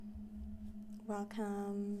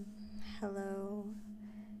Welcome. Hello.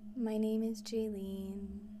 My name is Jaylene.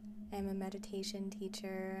 I'm a meditation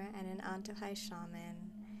teacher and an Antohai shaman,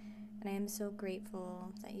 and I am so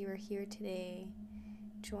grateful that you are here today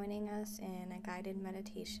joining us in a guided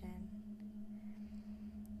meditation.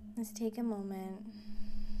 Let's take a moment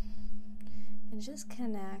and just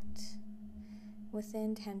connect with the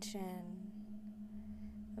intention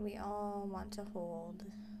that we all want to hold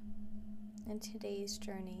in today's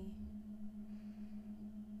journey.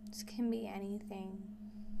 This can be anything.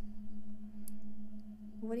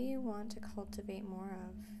 What do you want to cultivate more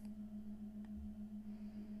of?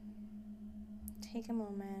 Take a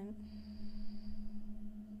moment.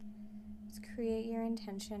 Let's create your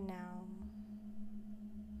intention now.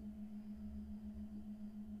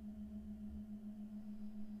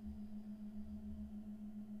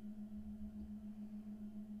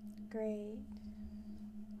 Great.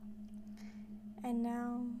 And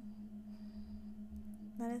now,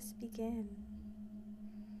 let us begin.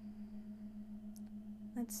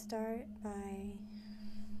 Let's start by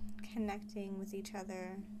connecting with each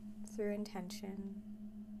other through intention,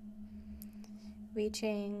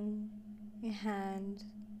 reaching a hand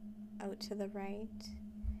out to the right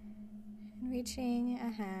and reaching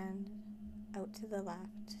a hand out to the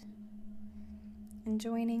left, and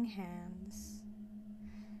joining hands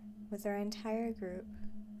with our entire group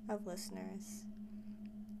of listeners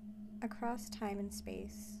across time and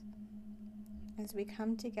space as we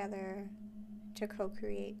come together to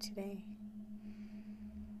co-create today.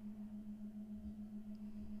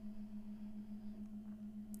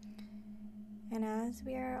 And as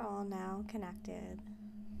we are all now connected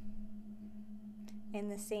in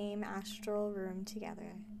the same astral room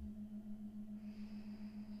together,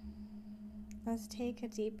 let's take a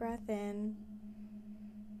deep breath in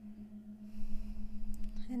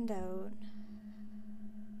and out,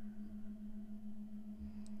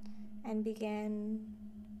 and begin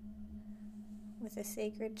with a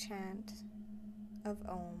sacred chant of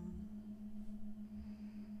Om.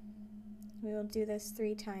 We will do this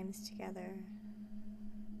 3 times together.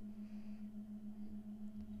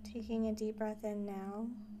 Taking a deep breath in now.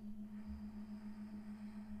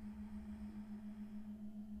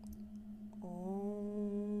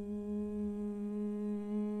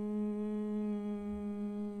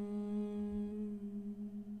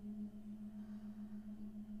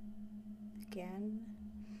 Again.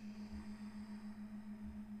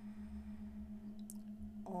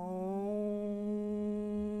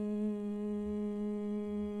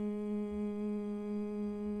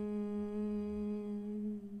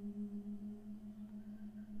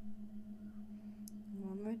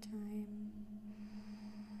 One more time.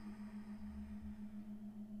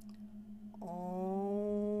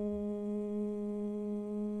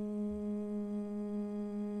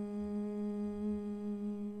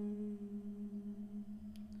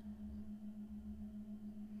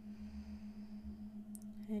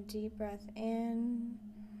 A deep breath in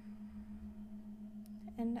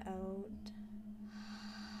and out.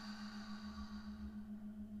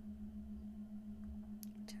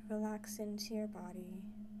 To relax into your body.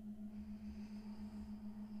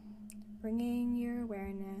 Bringing your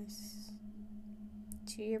awareness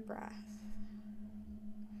to your breath.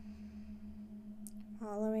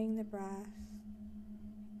 Following the breath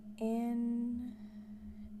in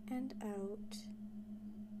and out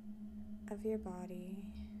of your body.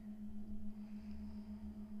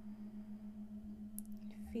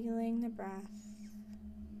 Feeling the breath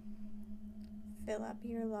fill up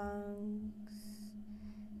your lungs,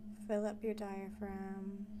 fill up your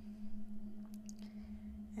diaphragm,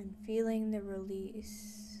 and feeling the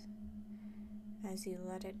release as you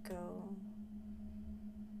let it go.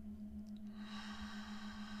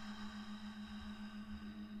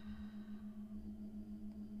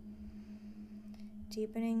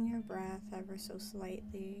 Deepening your breath ever so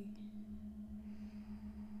slightly.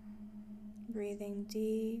 Breathing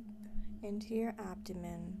deep into your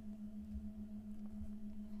abdomen.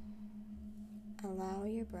 Allow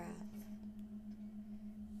your breath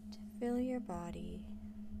to fill your body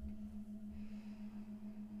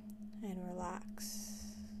and relax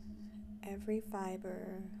every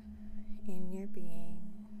fiber in your being.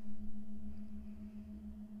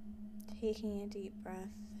 Taking a deep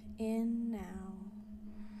breath in now.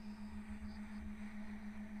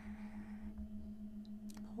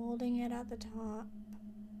 Holding it at the top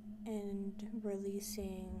and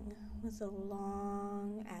releasing with a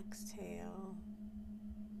long exhale.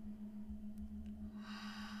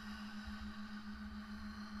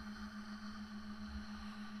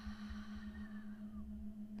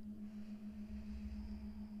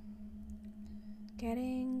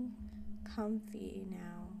 Getting comfy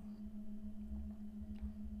now,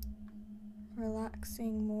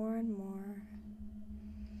 relaxing more and more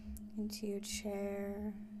into your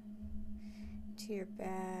chair, into your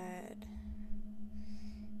bed,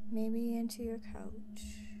 maybe into your couch.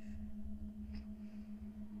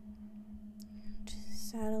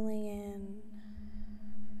 Just settling in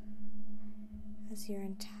as your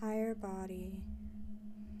entire body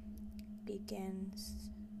begins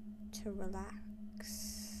to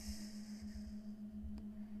relax,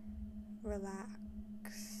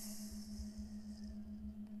 relax,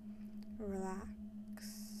 relax,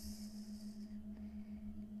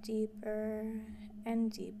 deeper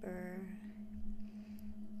and deeper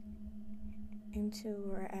into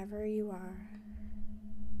wherever you are.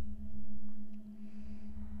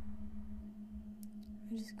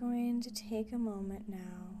 I'm just going to take a moment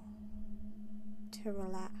now to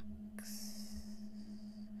relax,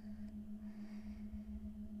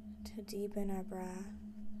 to deepen our breath,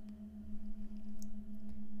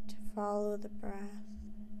 to follow the breath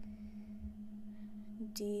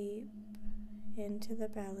deep into the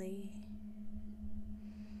belly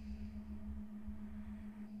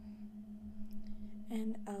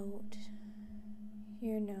and out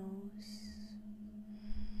your nose.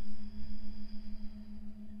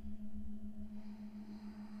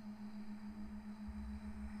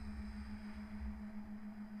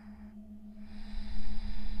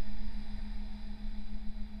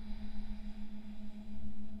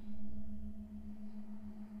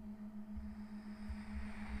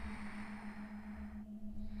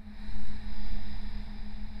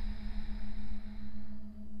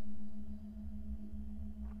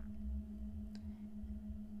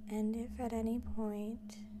 And if at any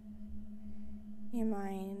point your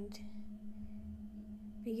mind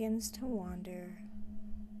begins to wander,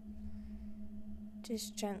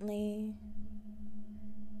 just gently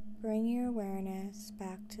bring your awareness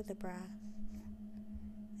back to the breath,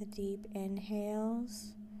 the deep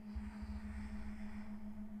inhales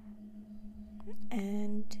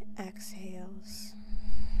and exhales.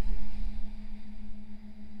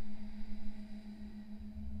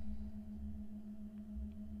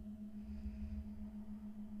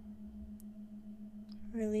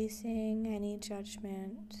 Releasing any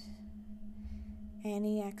judgment,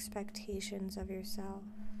 any expectations of yourself.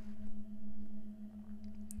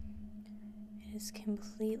 It is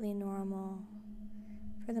completely normal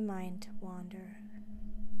for the mind to wander.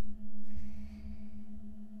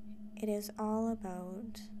 It is all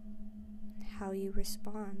about how you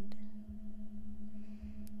respond.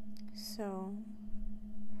 So,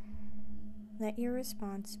 let your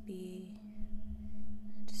response be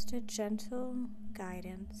just a gentle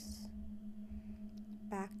guidance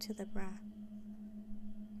back to the breath,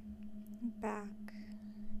 back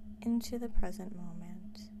into the present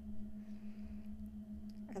moment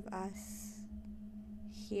of us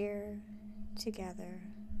here together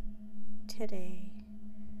today,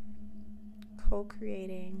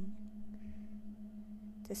 co-creating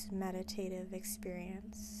this meditative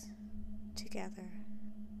experience together.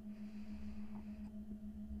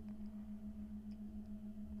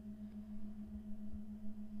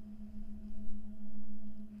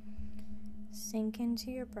 Sink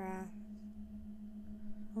into your breath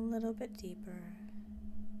a little bit deeper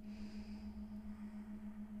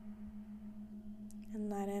and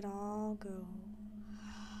let it all go.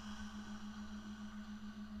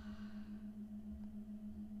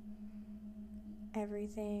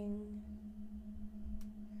 Everything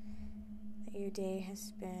that your day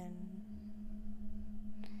has been,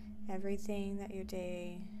 everything that your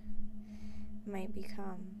day might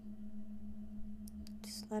become,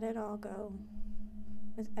 just let it all go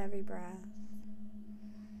with every breath.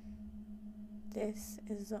 This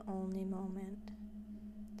is the only moment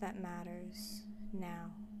that matters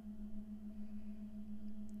now.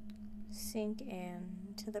 Sink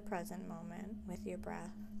in to the present moment with your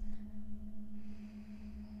breath.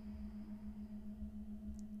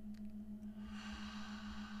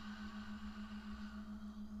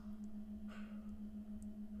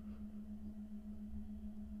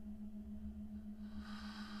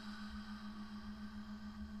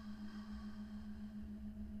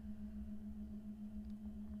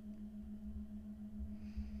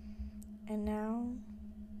 And now,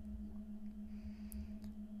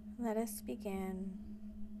 let us begin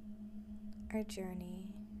our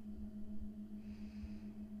journey.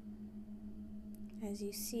 As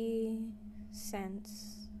you see,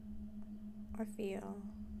 sense, or feel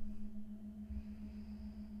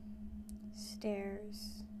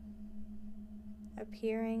stairs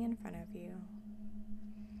appearing in front of you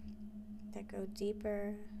that go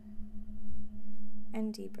deeper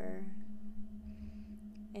and deeper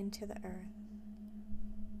into the earth.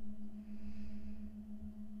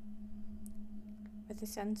 With a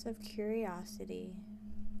sense of curiosity,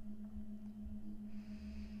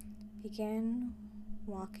 begin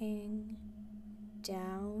walking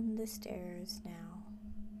down the stairs now.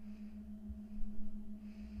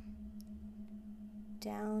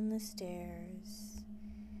 Down the stairs,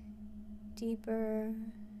 deeper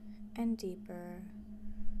and deeper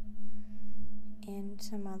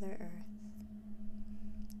into Mother Earth,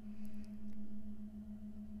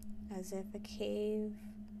 as if a cave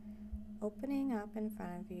opening up in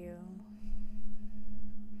front of you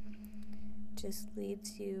just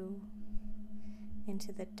leads you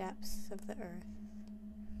into the depths of the earth.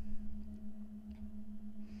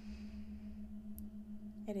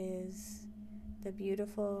 It is the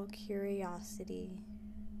beautiful curiosity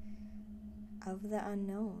of the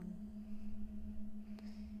unknown.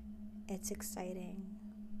 It's exciting,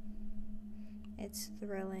 it's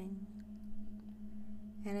thrilling,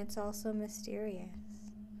 and it's also mysterious.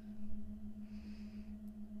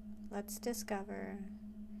 Let's discover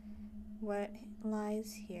what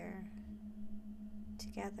lies here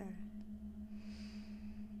together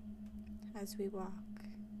as we walk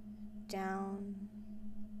down,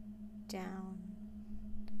 down,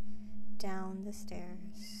 down the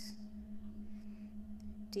stairs,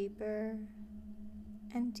 deeper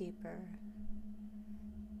and deeper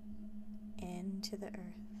into the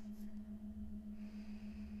earth.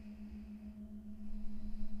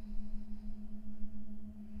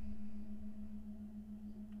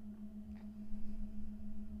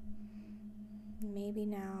 Maybe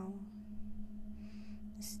now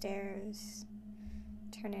the stairs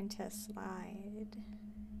turn into a slide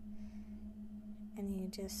and you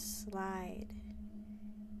just slide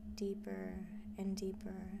deeper and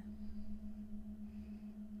deeper,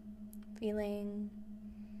 feeling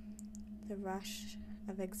the rush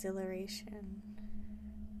of exhilaration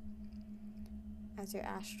as your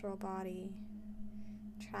astral body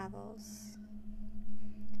travels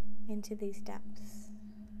into these depths.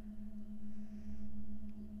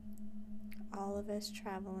 All of us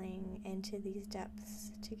traveling into these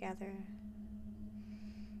depths together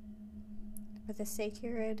with a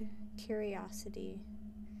sacred curiosity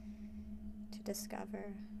to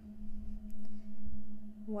discover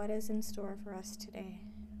what is in store for us today.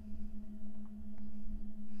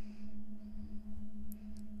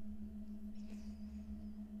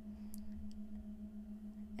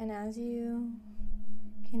 And as you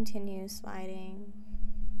continue sliding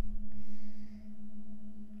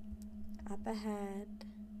up ahead,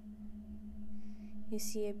 you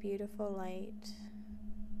see a beautiful light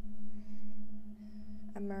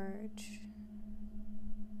emerge.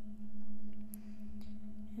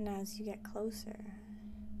 And as you get closer,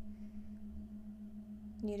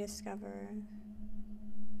 you discover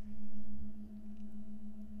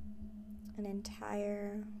an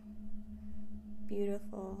entire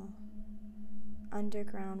beautiful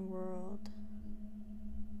underground world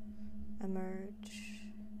emerge.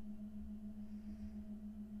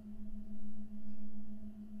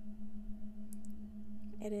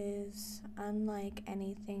 It is unlike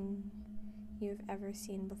anything you've ever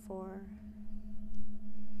seen before.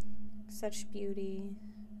 Such beauty,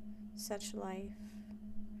 such life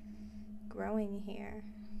growing here.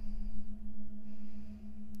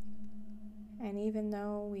 And even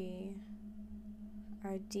though we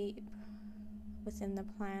are deep within the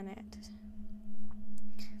planet,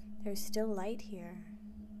 there's still light here.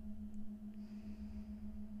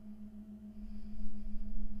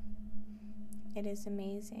 It is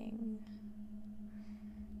amazing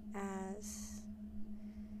as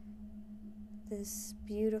this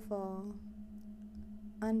beautiful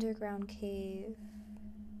underground cave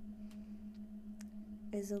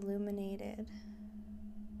is illuminated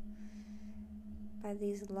by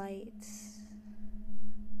these lights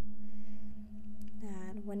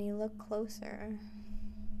that, when you look closer,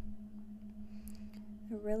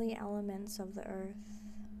 are really elements of the earth,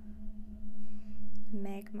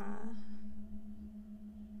 magma.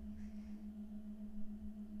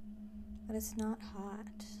 But it's not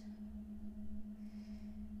hot.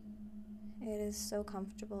 It is so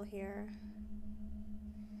comfortable here.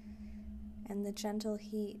 And the gentle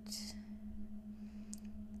heat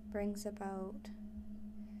brings about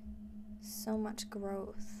so much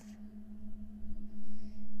growth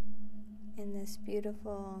in this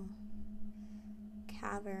beautiful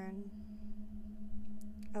cavern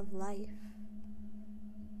of life,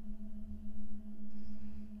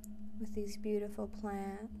 with these beautiful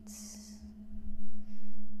plants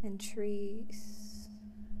and trees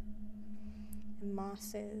and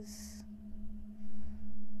mosses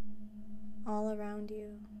all around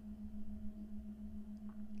you.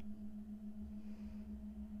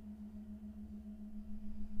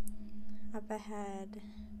 Up ahead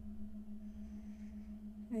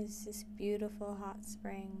is this beautiful hot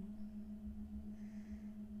spring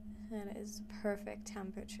that is perfect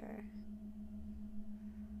temperature,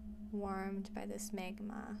 warmed by this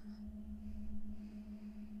magma.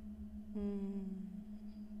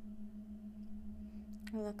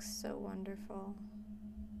 It looks so wonderful.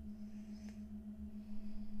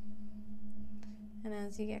 And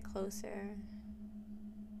as you get closer,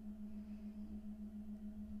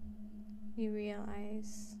 you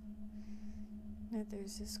realize that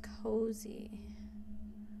there's this cozy,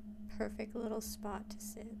 perfect little spot to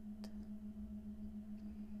sit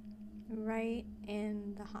right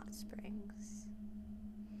in the hot springs.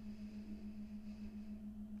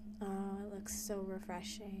 Oh, it looks so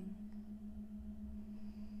refreshing.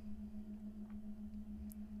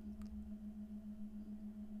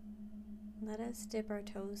 Let us dip our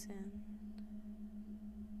toes in.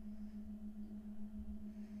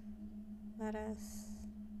 Let us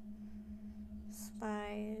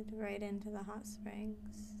slide right into the hot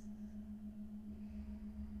springs.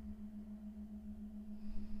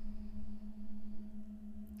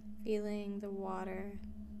 Feeling the water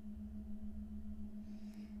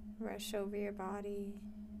rush over your body.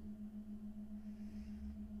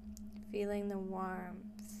 Feeling the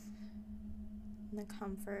warmth and the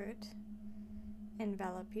comfort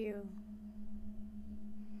envelop you.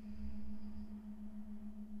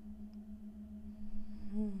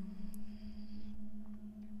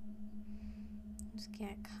 Just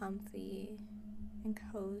get comfy and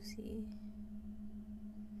cozy.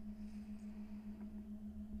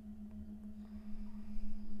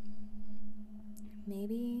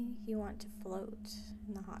 Maybe you want to float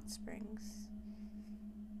in the hot springs.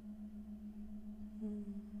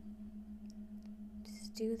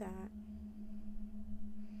 Just do that.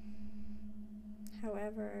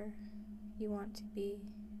 However you want to be.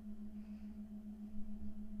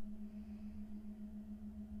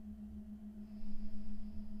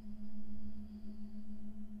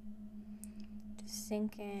 Just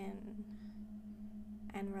sink in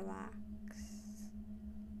and relax.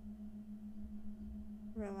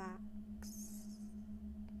 Relax.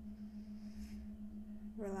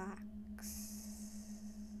 Relax.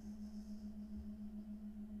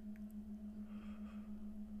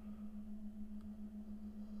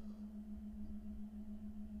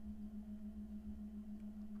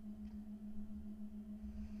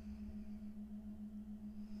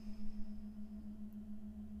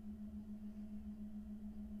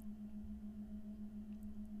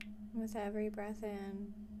 With every breath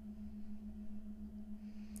in,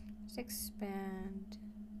 just expand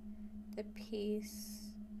the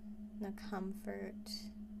peace, and the comfort,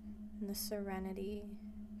 and the serenity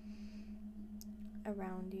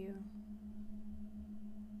around you.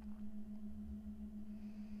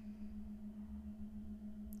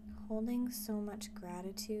 Holding so much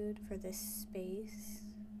gratitude for this space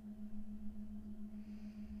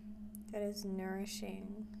that is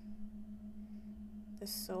nourishing the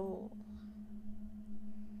soul.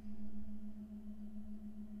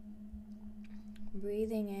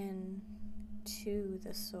 Breathing in to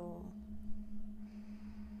the soul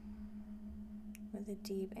with a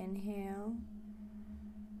deep inhale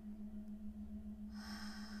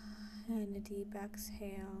and a deep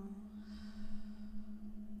exhale.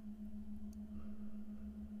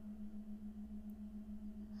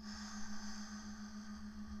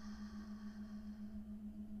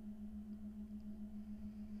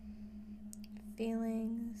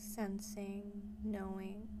 Feeling, sensing,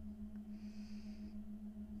 knowing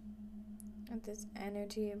that this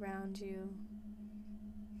energy around you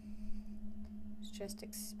is just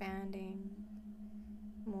expanding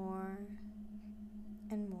more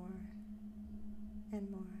and more and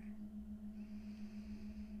more.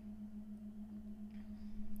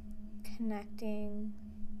 Connecting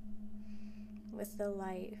with the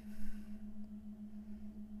life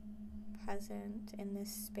present in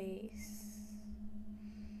this space.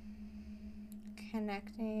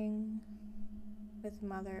 Connecting with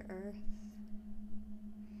Mother Earth.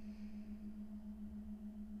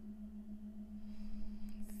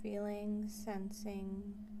 Feeling,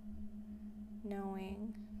 sensing,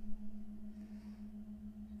 knowing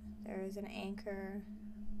there is an anchor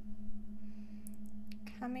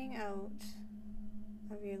coming out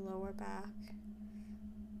of your lower back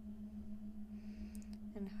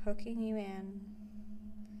and hooking you in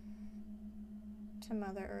to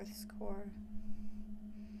Mother Earth's core,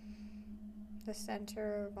 the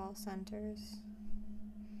center of all centers.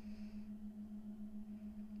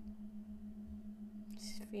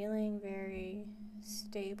 feeling very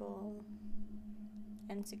stable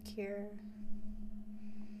and secure.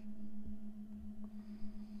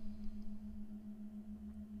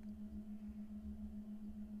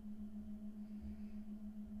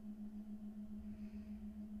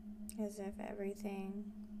 As if everything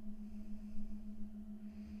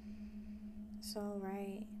is all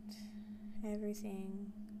right.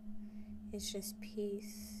 Everything is just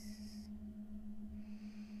peace.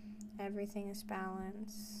 Everything is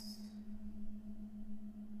balance.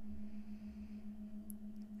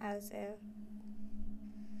 As if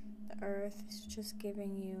the earth is just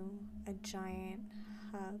giving you a giant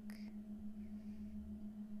hug.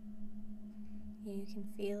 You can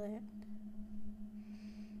feel it.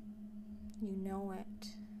 You know it.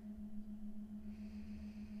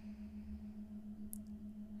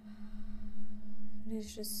 It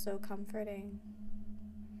is just so comforting.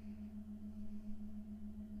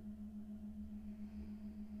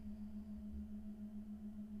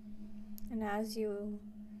 And as you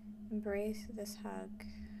embrace this hug,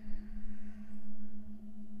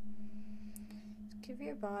 give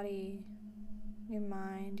your body, your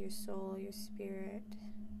mind, your soul, your spirit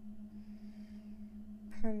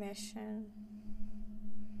permission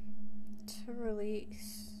to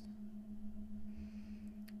release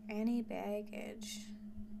any baggage,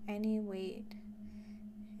 any weight,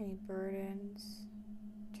 any burdens,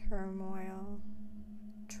 turmoil,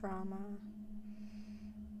 trauma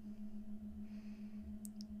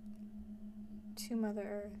to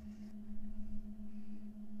Mother Earth.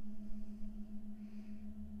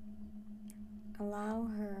 Allow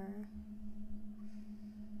her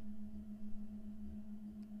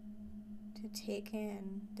to take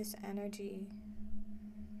in this energy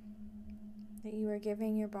that you are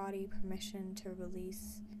giving your body permission to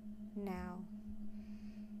release now.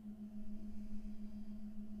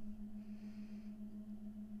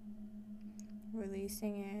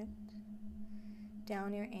 Releasing it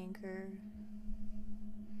down your anchor,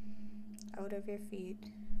 out of your feet,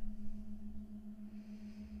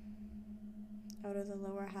 out of the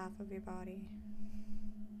lower half of your body.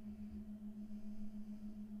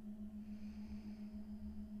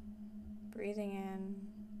 Breathing in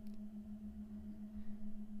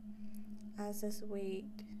as this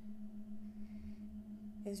weight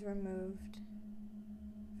is removed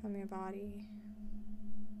from your body.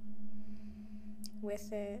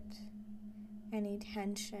 With it, any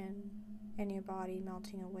tension in your body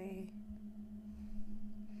melting away.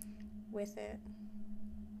 With it,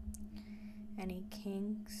 any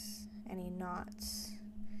kinks, any knots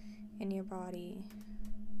in your body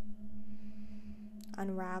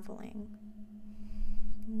unraveling,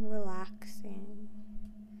 relaxing,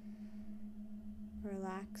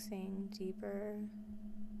 relaxing deeper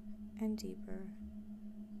and deeper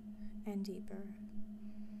and deeper.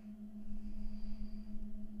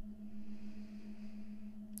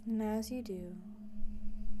 And as you do,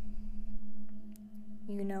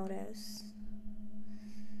 you notice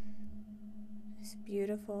this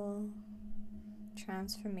beautiful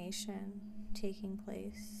transformation taking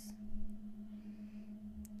place.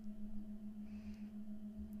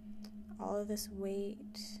 All of this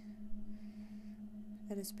weight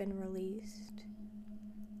that has been released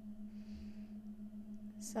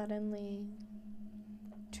suddenly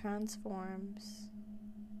transforms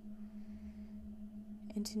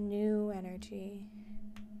into new energy,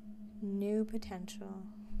 new potential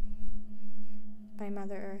by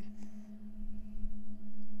Mother Earth,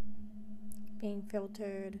 being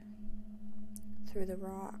filtered through the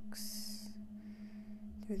rocks,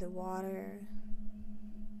 through the water,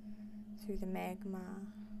 through the magma,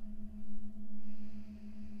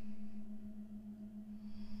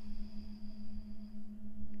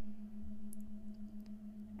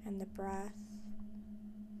 and the breath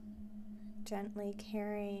gently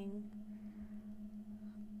carrying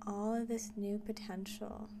all of this new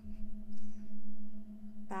potential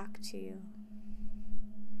back to you.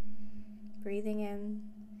 Breathing in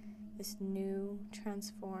this new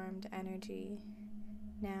transformed energy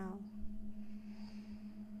now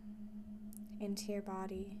into your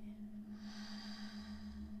body.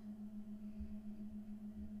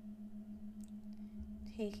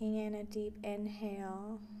 Taking in a deep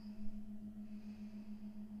inhale,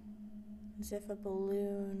 as if a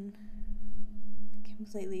balloon,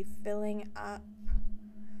 completely filling up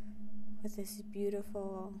with this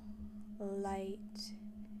beautiful light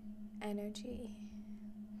energy.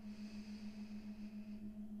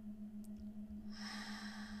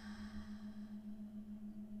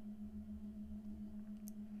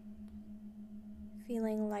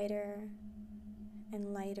 Feeling lighter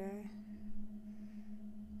and lighter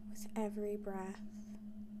with every breath.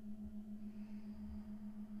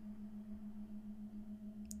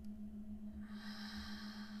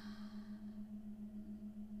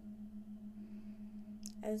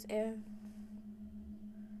 as if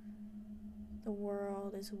the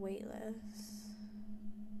world is weightless.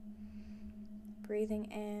 Breathing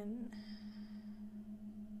in,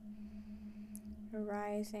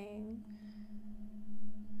 rising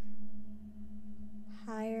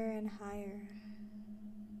higher and higher.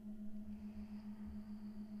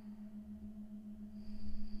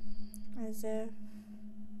 As if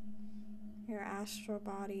your astral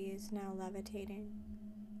body is now levitating.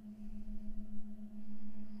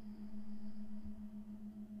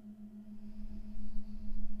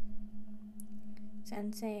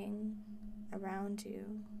 Sensing around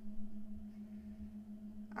you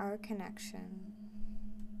our connection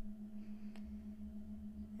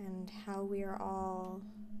and how we are all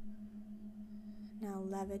now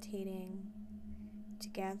levitating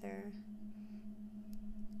together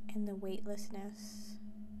in the weightlessness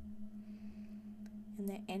and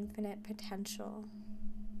the infinite potential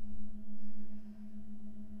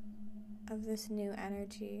of this new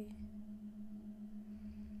energy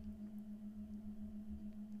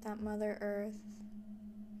that Mother Earth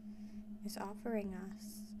is offering us.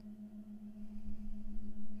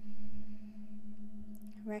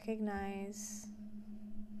 Recognize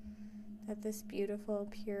that this beautiful,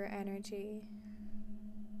 pure energy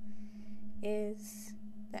is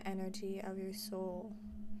the energy of your soul.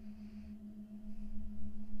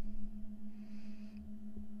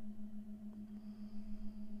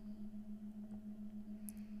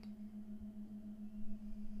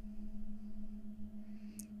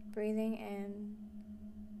 Breathing in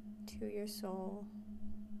to your soul.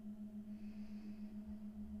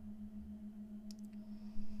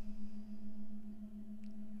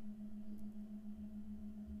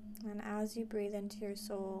 And as you breathe into your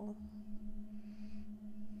soul,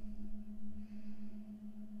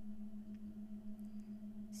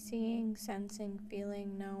 seeing, sensing,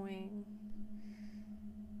 feeling, knowing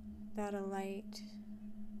that a light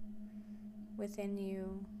within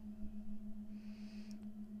you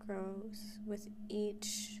grows with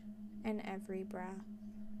each and every breath.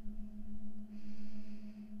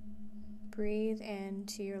 Breathe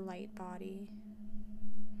into your light body.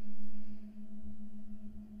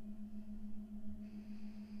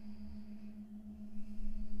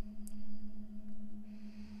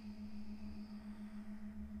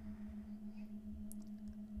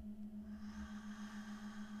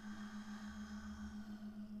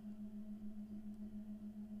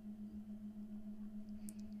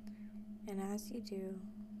 And as you do,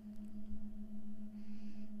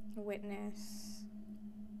 witness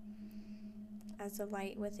as the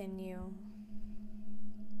light within you,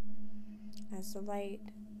 as the light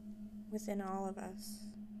within all of us,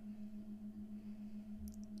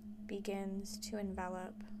 begins to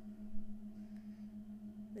envelop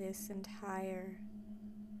this entire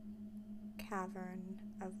cavern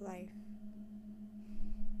of life.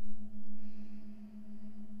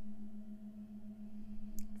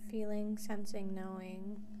 Feeling, sensing,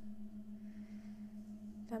 knowing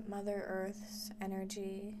that Mother Earth's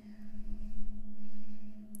energy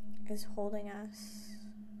is holding us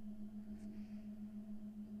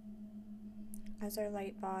as our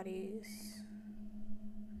light bodies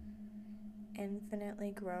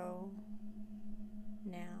infinitely grow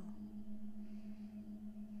now.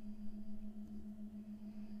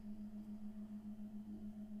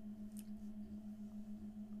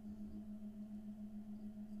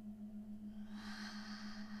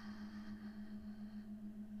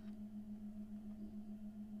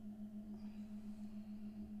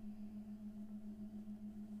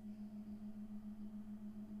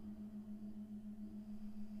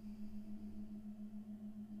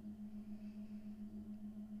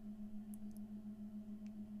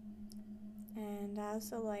 And as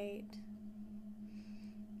the light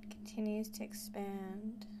continues to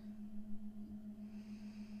expand,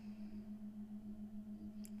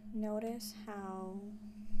 notice how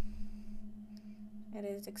it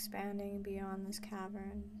is expanding beyond this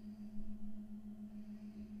cavern,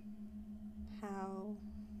 how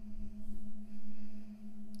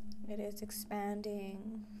it is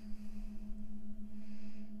expanding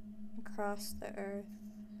across the earth,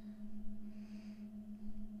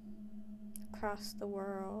 across the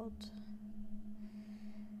world,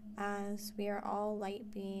 as we are all light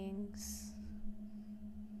beings,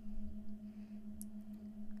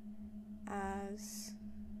 as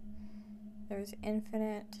there's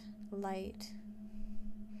infinite light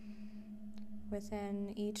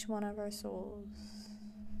within each one of our souls.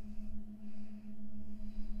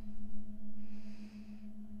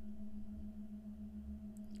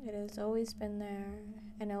 It has always been there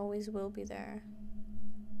and always will be there.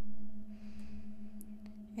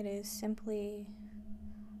 It is simply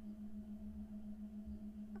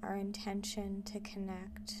our intention to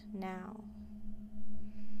connect now.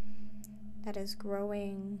 That is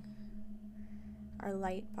growing our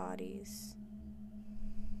light bodies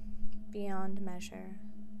beyond measure.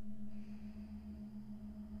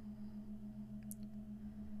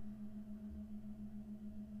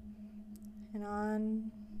 And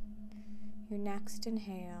on your next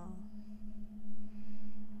inhale,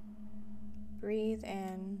 breathe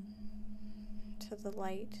in to the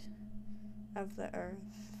light of the earth.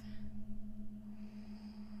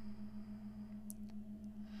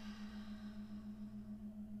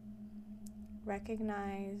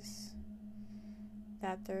 Recognize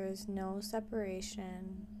that there is no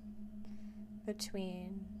separation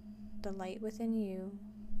between the light within you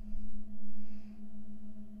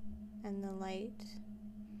and the light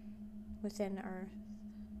within earth.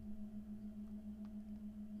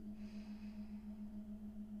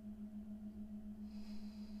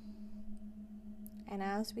 And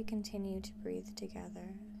as we continue to breathe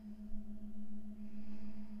together,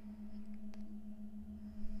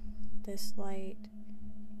 this light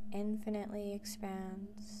infinitely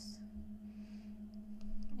expands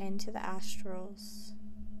into the astrals,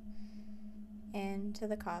 into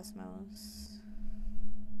the cosmos,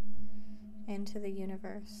 into the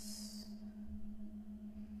universe.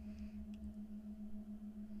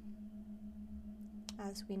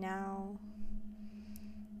 As we now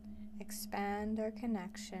expand our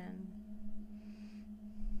connection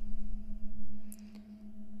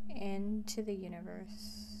into the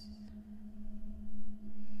universe.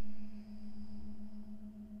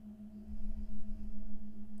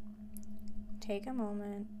 Take a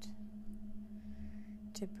moment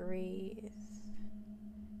to breathe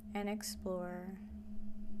and explore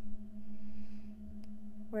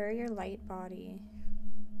where your light body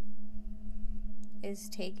is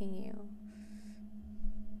taking you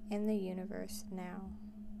in the universe now.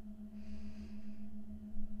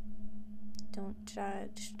 Don't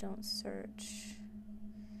judge, don't search.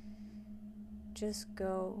 Just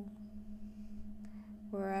go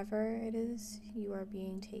wherever it is you are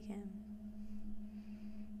being taken.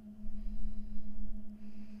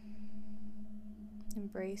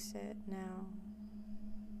 Embrace it now.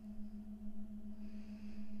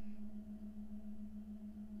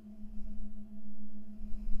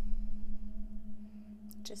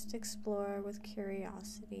 Just explore with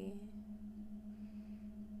curiosity,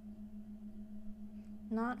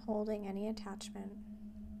 not holding any attachment.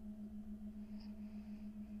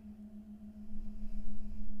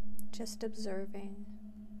 Just observing.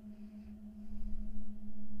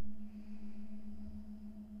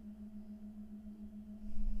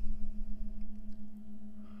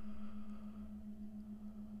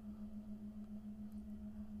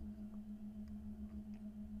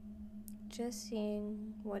 Just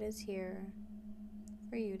seeing what is here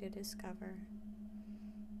for you to discover.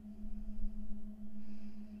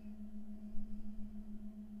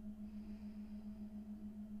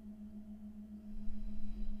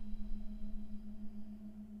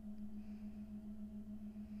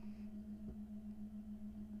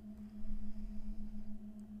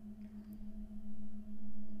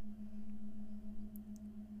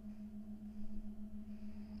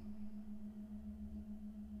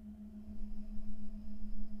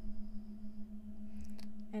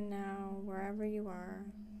 And now, wherever you are,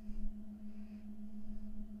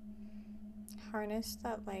 harness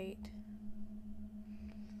that light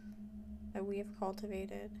that we have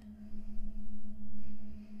cultivated.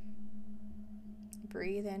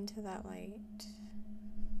 Breathe into that light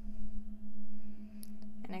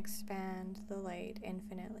and expand the light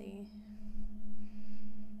infinitely,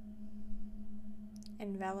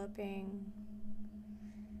 enveloping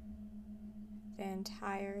the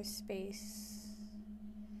entire space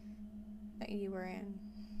that you were in.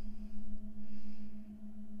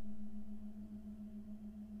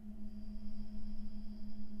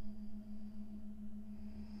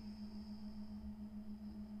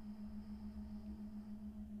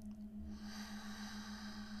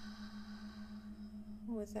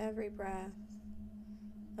 With every breath,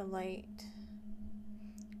 the light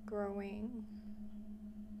growing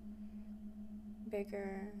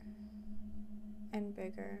bigger and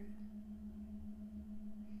bigger,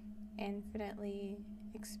 infinitely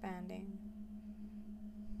expanding.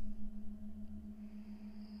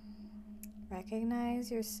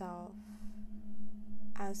 Recognize yourself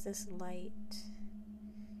as this light,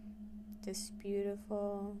 this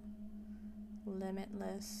beautiful,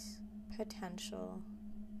 limitless potential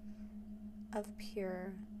of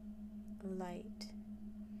pure light.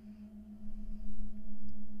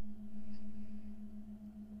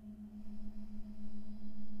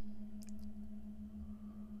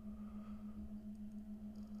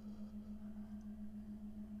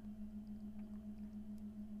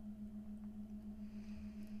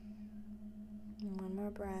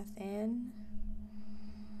 more breath in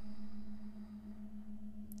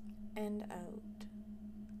and out.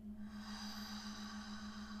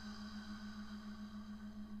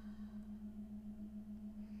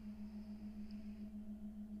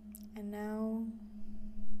 And now,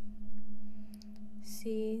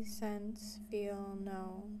 see, sense, feel,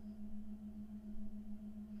 know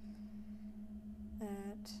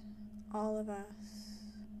that all of us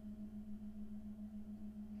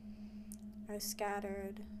are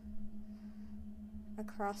scattered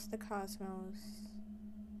across the cosmos,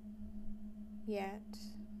 yet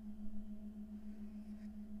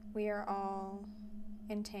we are all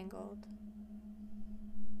entangled.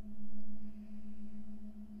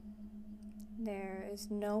 There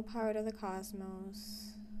is no part of the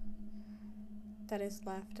cosmos that is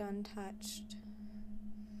left untouched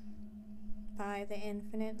by the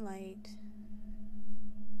infinite light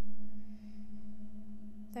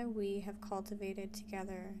that we have cultivated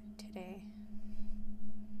together today.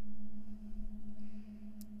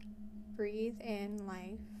 Breathe in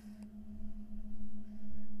life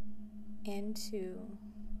into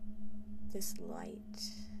this light.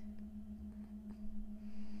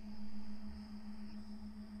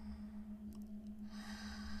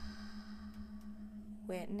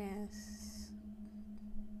 Witness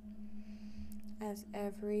as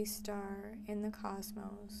every star in the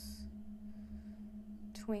cosmos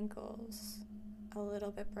twinkles a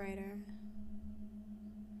little bit brighter,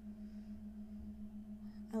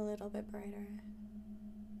 a little bit brighter,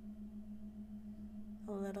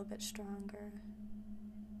 a little bit stronger.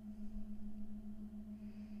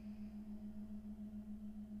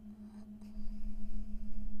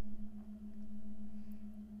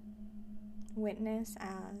 Witness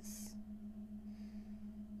as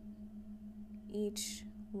each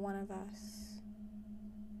one of us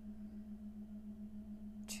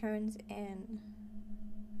turns in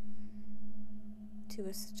to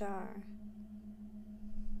a star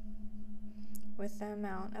with the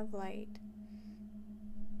amount of light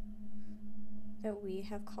that we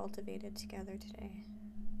have cultivated together today,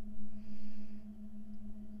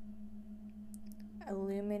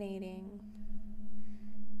 illuminating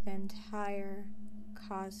the entire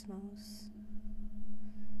cosmos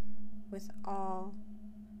with all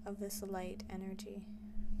of this light energy.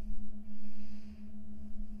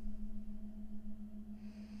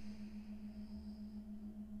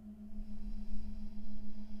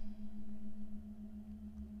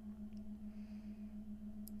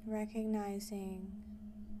 Recognizing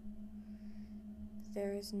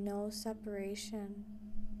there is no separation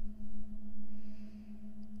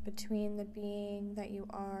between the being that you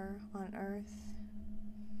are on earth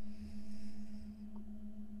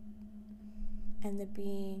and the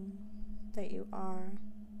being that you are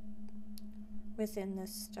within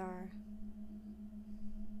this star.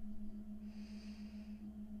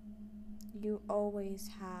 You always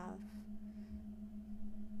have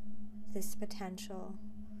this potential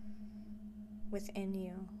within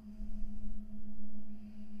you.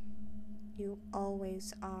 You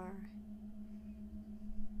always are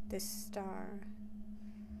this star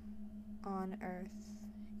on earth,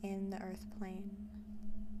 in the earth plane.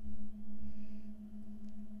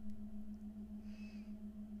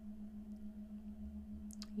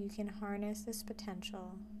 You can harness this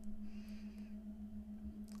potential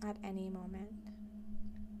at any moment.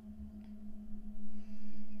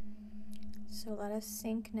 So let us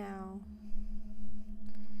sink now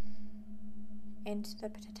into the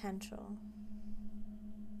potential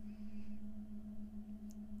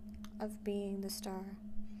of being the star.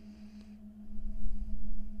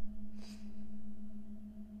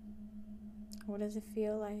 What does it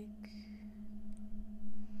feel like?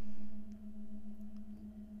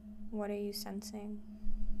 What are you sensing?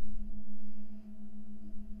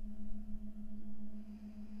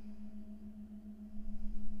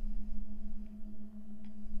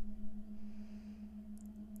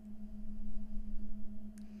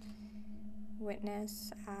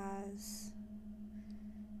 Witness as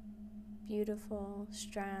beautiful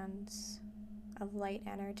strands of light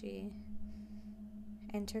energy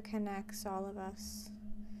interconnects all of us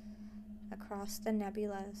across the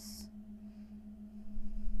nebulas.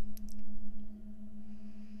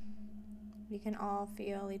 We can all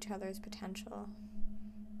feel each other's potential.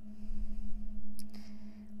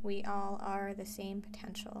 We all are the same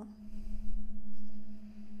potential.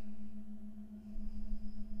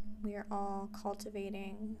 We are all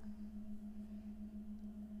cultivating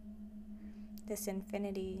this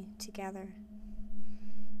infinity together.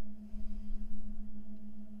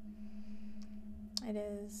 It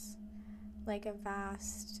is like a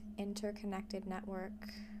vast interconnected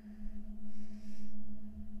network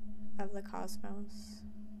of the cosmos.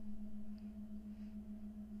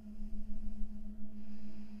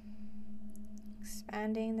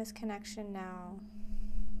 Expanding this connection now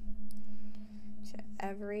to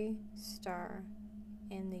every star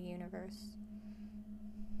in the universe.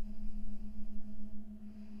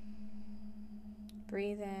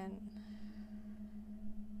 Breathe in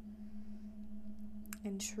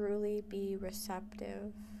and truly be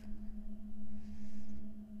receptive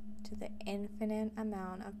to the infinite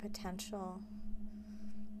amount of potential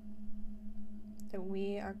that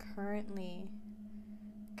we are currently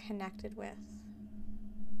connected with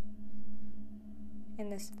in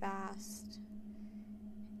this vast,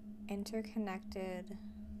 interconnected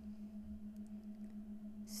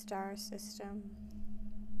star system.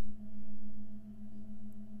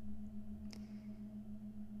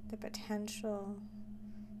 The potential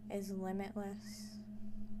is limitless.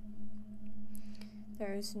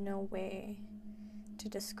 There is no way to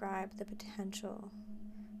describe the potential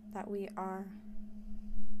that we are.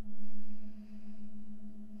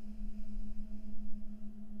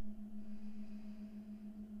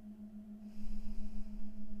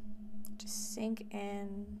 Just sink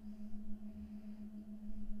in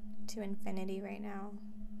to infinity right now.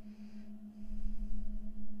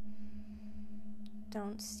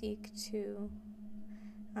 Don't seek to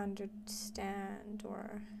understand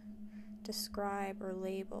or describe or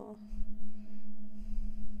label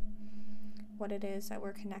what it is that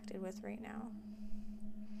we're connected with right now.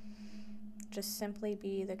 Just simply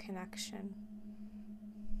be the connection.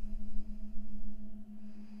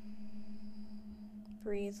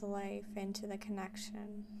 Breathe life into the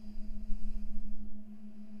connection.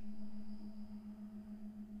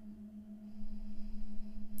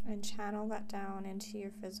 And channel that down into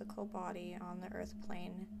your physical body on the earth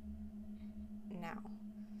plane now.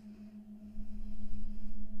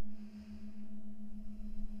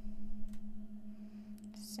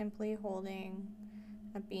 Simply holding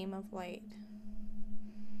a beam of light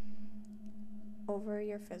over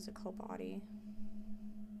your physical body.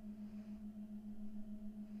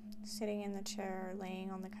 Sitting in the chair,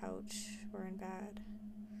 laying on the couch, or in bed.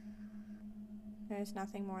 There's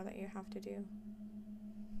nothing more that you have to do.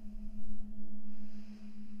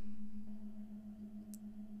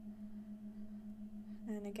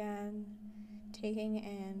 And again, taking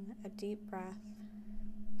in a deep breath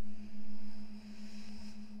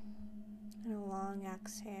and a long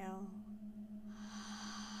exhale.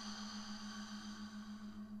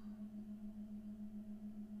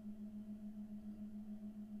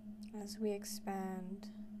 As we expand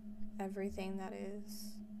everything that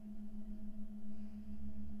is.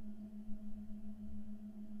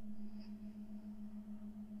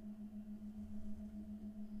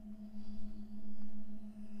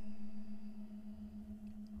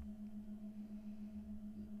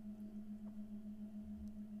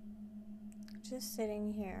 Just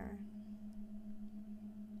sitting here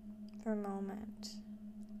for a moment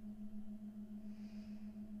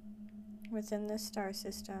within this star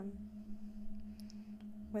system,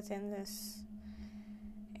 within this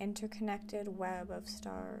interconnected web of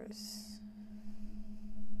stars,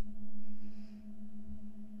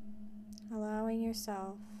 allowing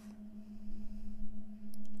yourself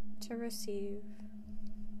to receive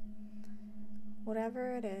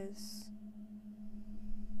whatever it is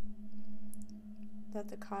that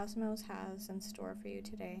the cosmos has in store for you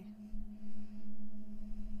today.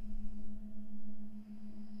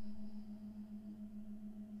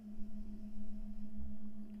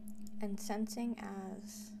 And sensing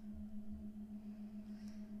as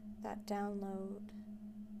that download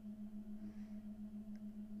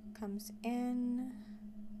comes in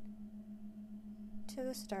to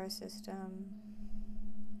the star system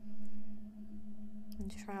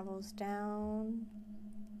and travels down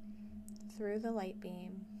through the light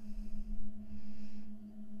beam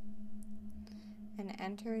and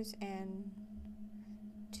enters in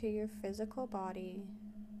to your physical body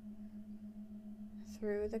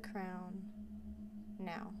through the crown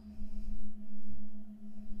now.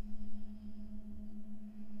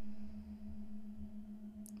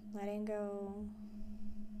 Letting go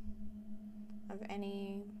of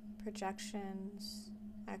any projections,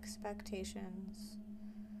 expectations,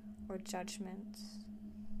 or judgments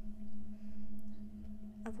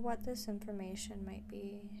of what this information might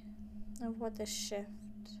be, of what this shift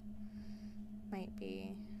might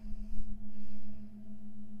be,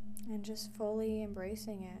 and just fully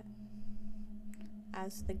embracing it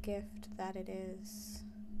as the gift that it is.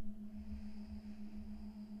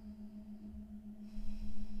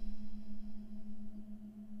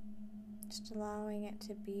 Just allowing it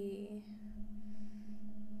to be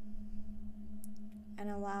and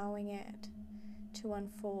allowing it to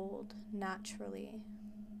unfold naturally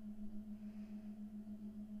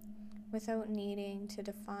without needing to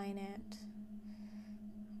define it,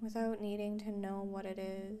 without needing to know what it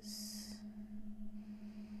is.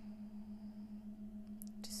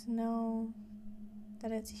 Just know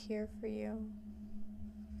that it's here for you,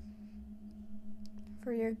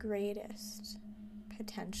 for your greatest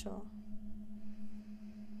potential.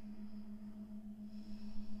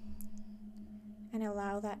 And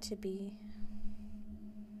allow that to be.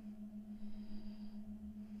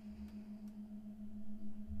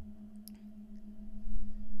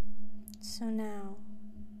 So now,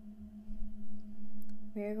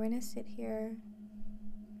 we are going to sit here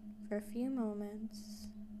for a few moments,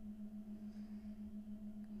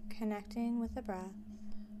 connecting with the breath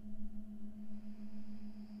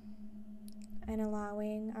and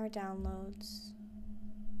allowing our downloads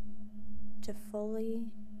to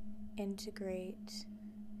fully integrate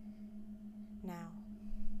now.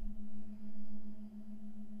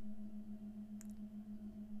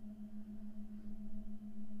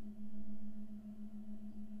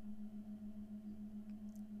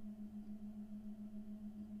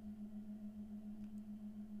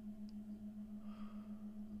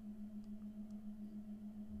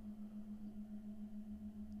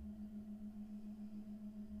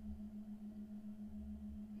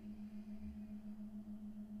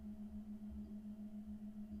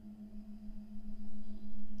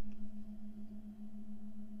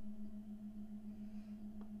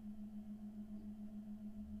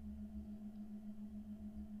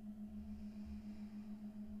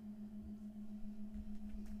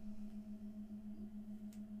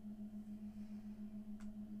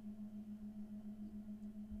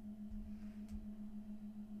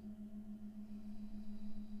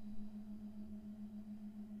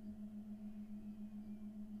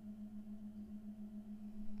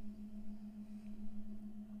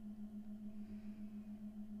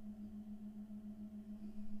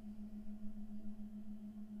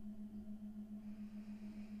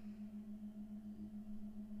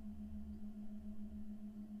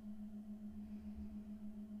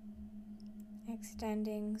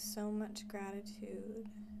 Extending so much gratitude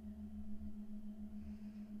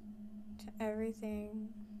to everything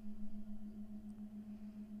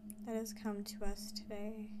that has come to us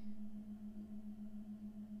today.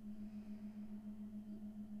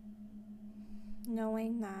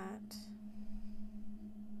 Knowing that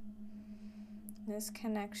this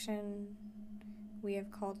connection we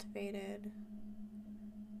have cultivated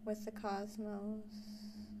with the cosmos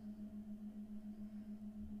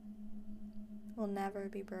will never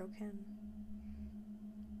be broken.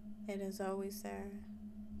 It is always there.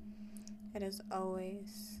 It has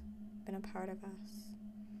always been a part of us.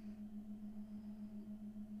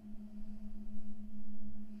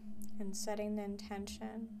 And setting the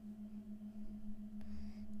intention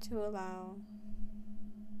to allow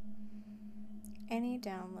any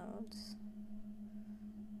downloads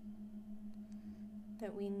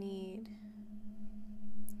that we need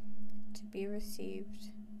to be received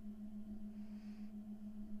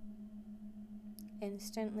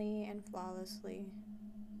instantly and flawlessly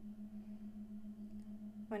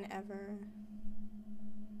whenever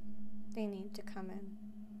they need to come in.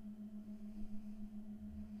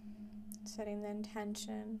 Setting the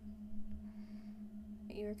intention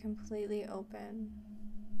that you are completely open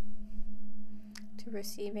to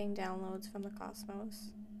receiving downloads from the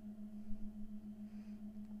cosmos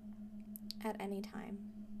at any time.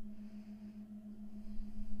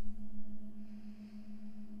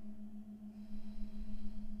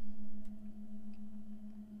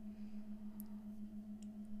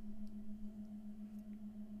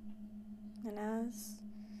 And as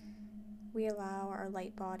we allow our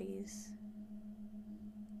light bodies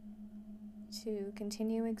to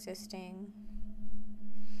continue existing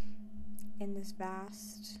in this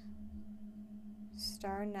vast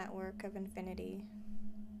star network of infinity,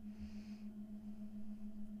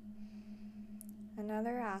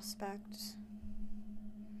 another aspect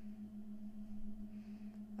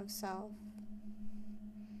of self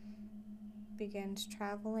begins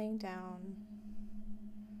traveling down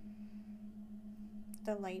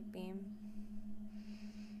the light beam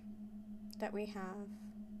that we have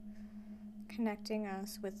connecting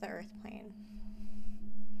us with the earth plane.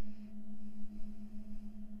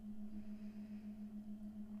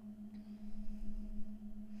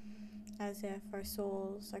 As if our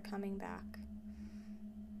souls are coming back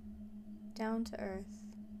down to earth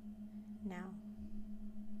now.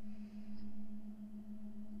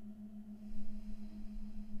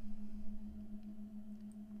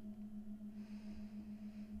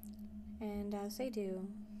 And And as they do,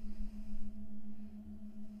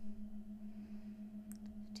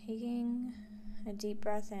 taking a deep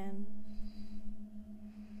breath in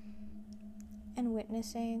and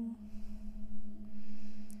witnessing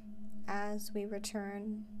as we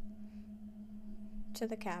return to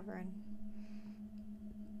the cavern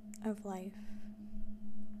of life,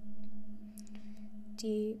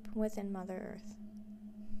 deep within Mother Earth.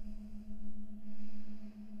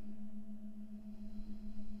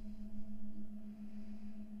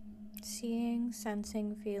 Seeing,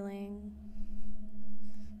 sensing, feeling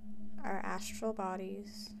our astral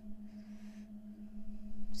bodies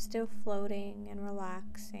still floating and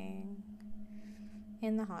relaxing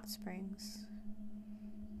in the hot springs.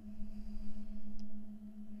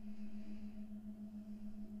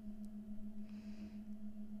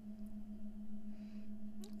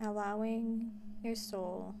 Allowing your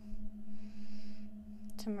soul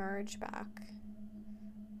to merge back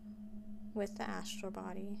with the astral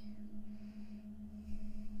body.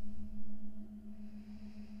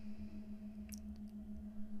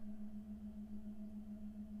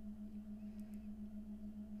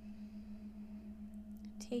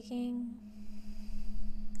 Taking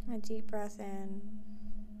a deep breath in,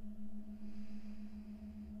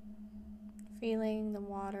 feeling the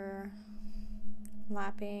water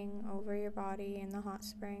lapping over your body in the hot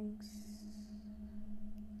springs,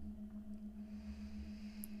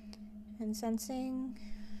 and sensing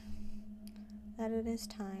that it is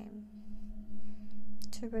time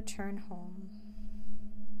to return home.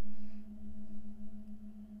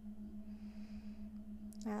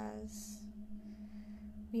 As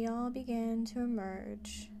we all begin to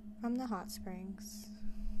emerge from the hot springs,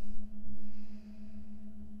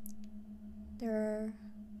 there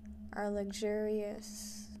are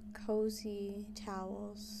luxurious, cozy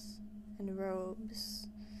towels and robes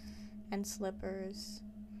and slippers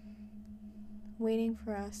waiting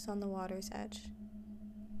for us on the water's edge.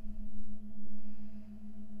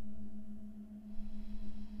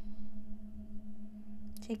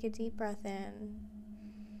 Take a deep breath in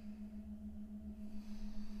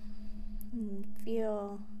and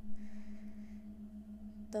feel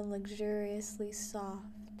the luxuriously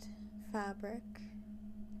soft fabric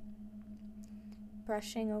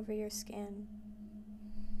brushing over your skin,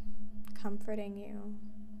 comforting you,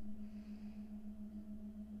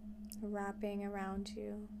 wrapping around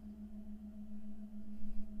you,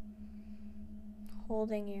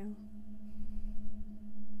 holding you.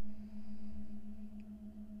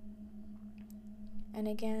 And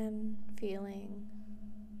again, feeling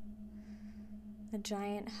a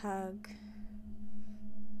giant hug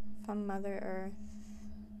from Mother Earth,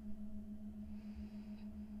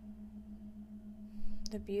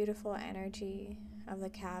 the beautiful energy of the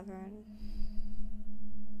cavern,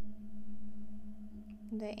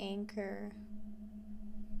 the anchor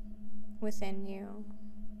within you,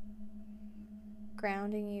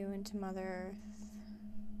 grounding you into Mother Earth.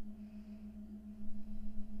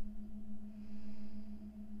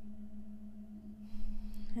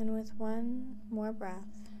 And with one more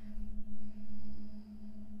breath,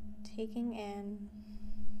 taking in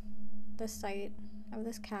the sight of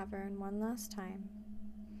this cavern one last time,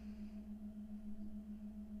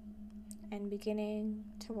 and beginning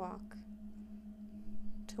to walk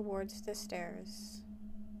towards the stairs.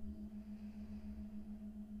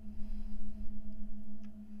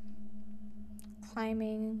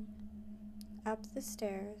 Climbing up the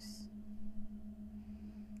stairs,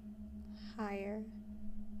 higher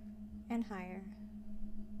and higher.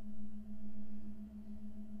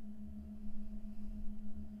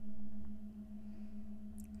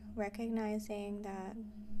 Recognizing that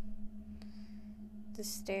the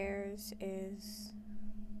stairs is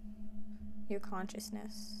your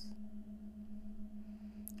consciousness.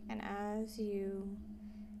 And as you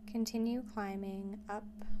continue climbing up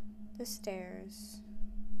the stairs,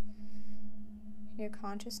 your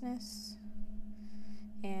consciousness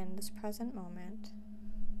in this present moment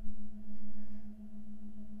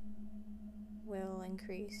will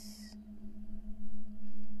increase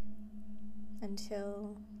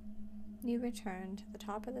until you return to the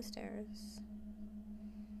top of the stairs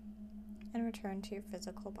and return to your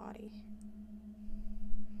physical body.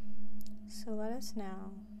 So let us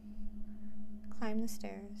now climb the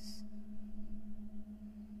stairs.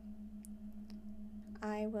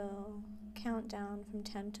 I will count down from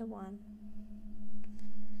 10 to 1,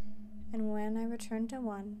 and when I return to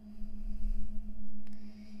 1,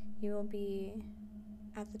 you will be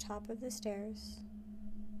at the top of the stairs,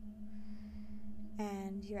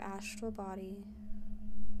 and your astral body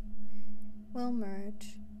will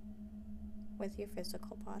merge with your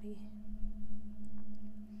physical body.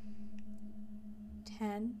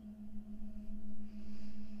 10,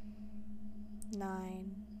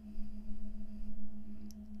 9,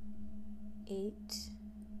 8,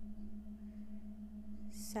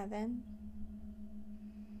 7,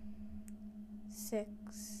 6,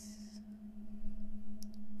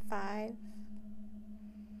 5,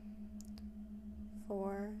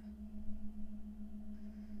 4,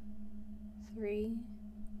 3,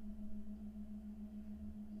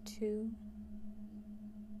 2,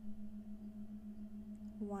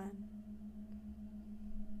 1.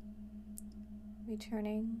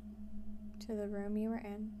 Returning to the room you were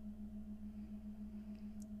in,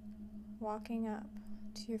 walking up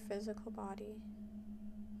to your physical body,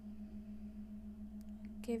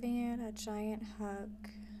 giving it a giant hug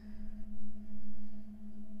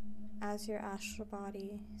as your astral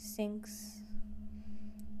body sinks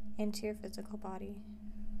into your physical body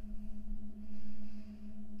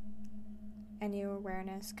and your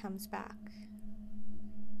awareness comes back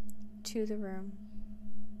to the room,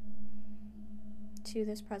 to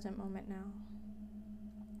this present moment now.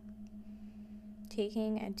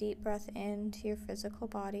 Taking a deep breath into your physical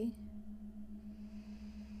body,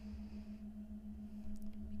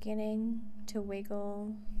 beginning to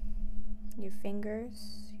wiggle your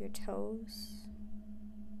fingers, your toes,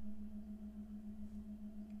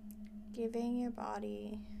 giving your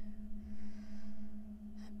body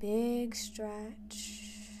a big stretch,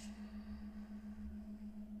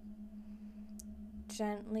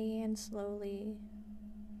 gently and slowly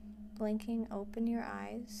blinking open your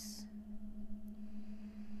eyes,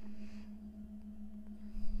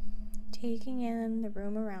 taking in the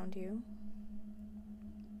room around you,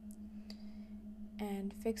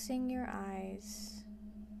 and fixing your eyes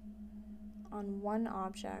on one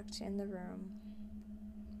object in the room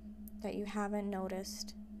that you haven't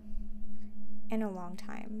noticed in a long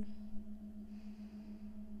time.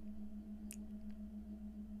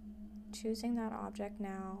 Choosing that object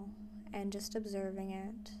now and just observing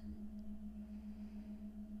it,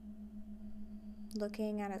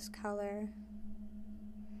 looking at its color,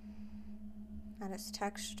 at its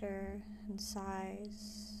texture and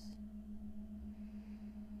size,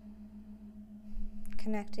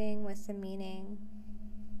 connecting with the meaning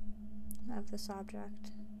of this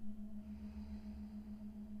object.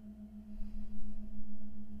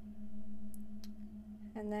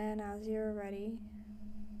 And then as you're ready,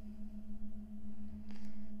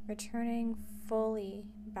 returning fully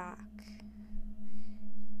back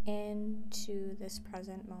into this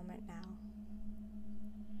present moment now.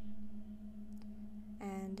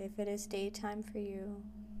 And if it is daytime for you,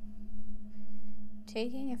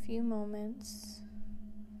 taking a few moments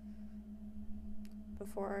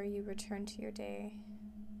before you return to your day,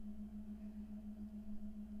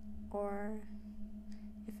 or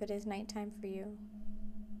if it is nighttime for you,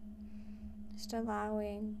 just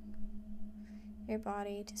allowing your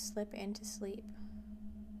body to slip into sleep.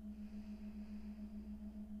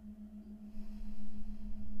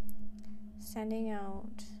 Sending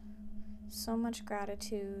out so much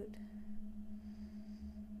gratitude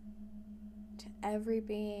to every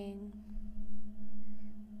being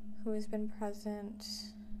who has been present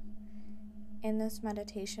in this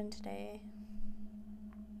meditation today.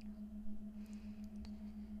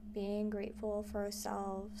 Being grateful for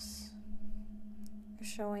ourselves for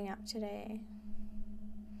showing up today.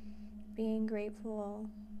 Being grateful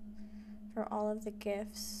for all of the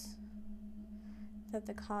gifts that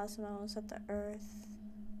the cosmos, that the earth,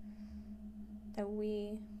 that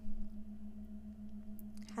we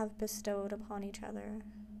have bestowed upon each other.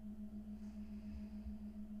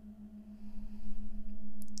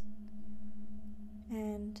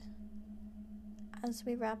 And as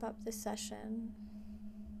we wrap up this session,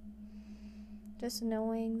 just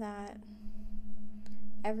knowing that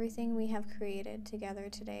everything we have created together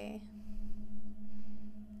today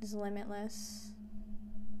is limitless,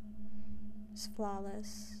 is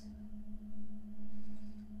flawless,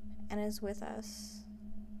 and is with us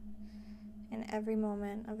in every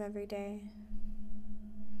moment of every day.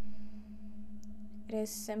 It is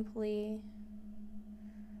simply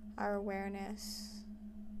our awareness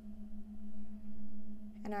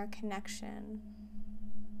and our connection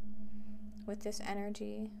with this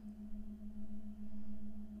energy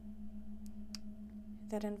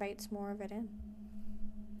that invites more of it in.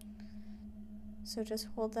 So just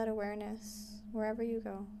hold that awareness wherever you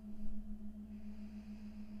go.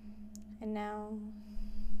 And now,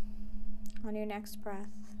 on your next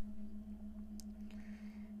breath,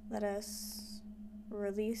 let us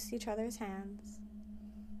release each other's hands.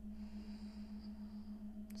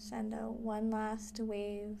 Send out one last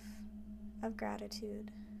wave of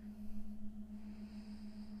gratitude.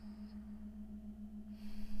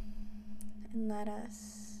 And let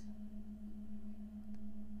us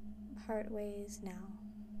part ways now.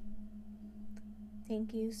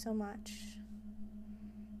 Thank you so much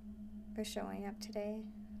for showing up today.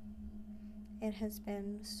 It has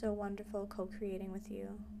been so wonderful co-creating with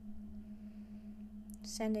you.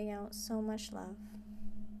 Sending out so much love.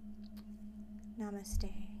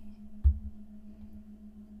 Namaste.